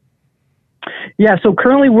 Yeah, so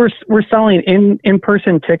currently we're selling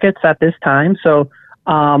in-person tickets at this time. So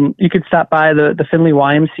you could stop by the Findlay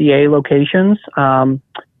YMCA locations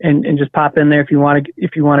and just pop in there if you want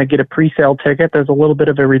to get a pre-sale ticket. There's a little bit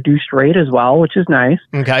of a reduced rate as well, which is nice.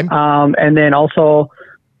 Okay. And then also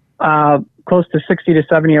close to 60 to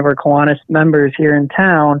 70 of our Kiwanis members here in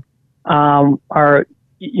town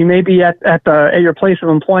you may be at your place of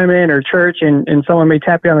employment or church, and someone may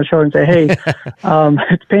tap you on the shoulder and say, "Hey,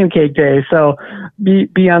 it's Pancake Day." So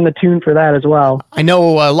be on the tune for that as well. I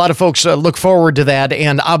know a lot of folks look forward to that,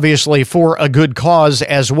 and obviously for a good cause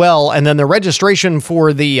as well. And then the registration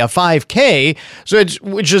for the 5K,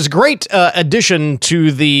 which is a great addition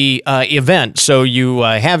to the event. So you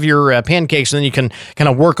have your pancakes, and then you can kind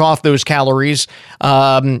of work off those calories.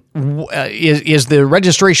 Is the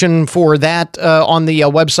registration for that on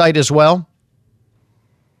the website as well?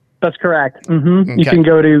 That's correct. Mm-hmm. Okay. You can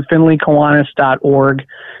go to findlaykiwanis.org.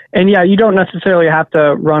 And yeah, you don't necessarily have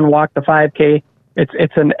to walk the 5K.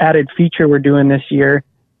 It's an added feature we're doing this year,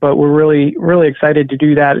 but we're really, really excited to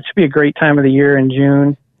do that. It should be a great time of the year in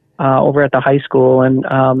June over at the high school, and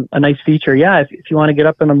a nice feature. Yeah, if you want to get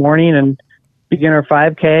up in the morning and begin our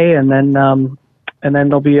 5K, and then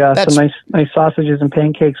there'll be some nice sausages and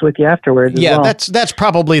pancakes with you afterwards. Yeah, as well. That's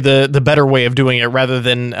probably the better way of doing it, rather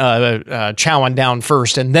than chowing down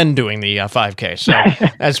first and then doing the 5K. So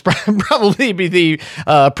that's probably be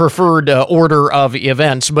the preferred order of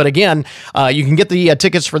events. But again, you can get the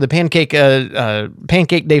tickets for the Pancake Day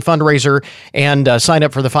fundraiser and sign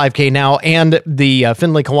up for the 5K now. And the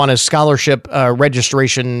Findlay Kiwanis scholarship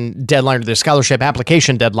registration deadline, or the scholarship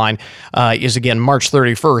application deadline, is again March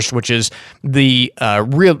 31st, which is the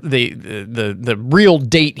real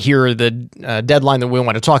date here, the deadline that we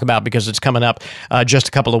want to talk about, because it's coming up just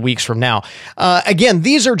a couple of weeks from now. Again,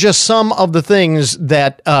 these are just some of the things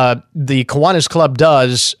that the Kiwanis Club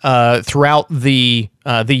does throughout the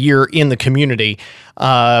year in the community.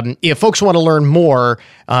 If folks want to learn more,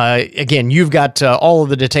 again, you've got all of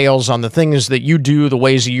the details on the things that you do, the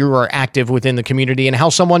ways that you are active within the community, and how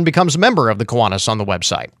someone becomes a member of the Kiwanis on the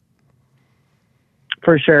website.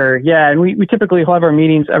 For sure. Yeah. And we typically have our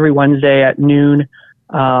meetings every Wednesday at noon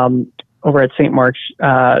over at St. Mark's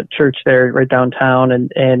Church there right downtown.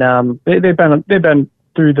 And they've been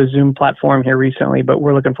through the Zoom platform here recently, but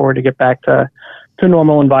we're looking forward to get back to a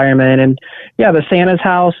normal environment. And yeah, the Santa's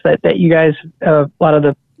house that you guys, a lot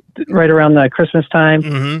of right around the Christmas time,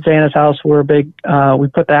 Santa's house, we're big, we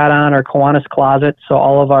put that on our Kiwanis closet. So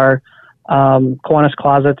all of our Kiwanis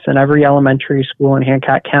closets in every elementary school in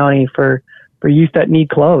Hancock County for youth that need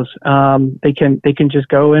clothes. They can just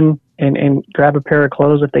go in and grab a pair of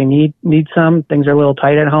clothes if they need some. Things are a little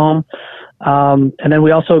tight at home. And then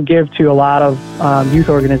we also give to a lot of youth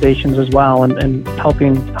organizations as well, and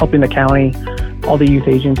helping the county, all the youth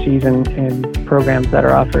agencies and programs that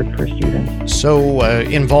are offered for students. So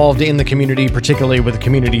involved in the community, particularly with the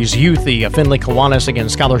community's youth. The Findlay Kiwanis, again,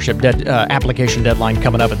 scholarship application deadline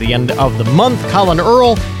coming up at the end of the month. Colin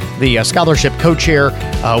Earl, the scholarship co-chair,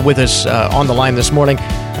 with us on the line this morning.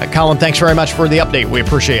 Colin, thanks very much for the update. We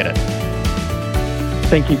appreciate it.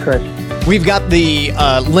 Thank you, Chris. We've got the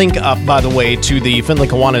link up, by the way, to the Findlay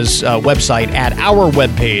Kiwanis website at our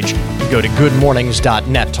webpage. Go to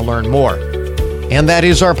goodmornings.net to learn more. And that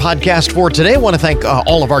is our podcast for today. I want to thank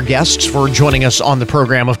all of our guests for joining us on the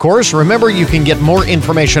program, of course. Remember, you can get more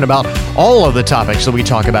information about all of the topics that we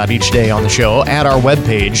talk about each day on the show at our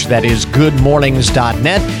webpage. That is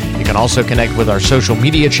goodmornings.net. You can also connect with our social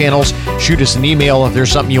media channels. Shoot us an email if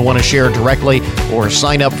there's something you want to share directly, or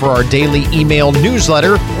sign up for our daily email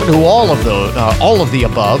newsletter, or do all of the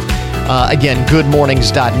above. Again,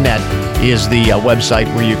 goodmornings.net is the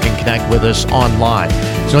website where you can connect with us online.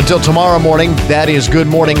 So until tomorrow morning, that is Good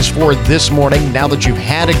Mornings for this morning. Now that you've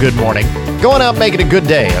had a good morning, go on out and make it a good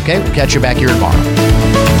day, okay? We'll catch you back here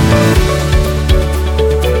tomorrow.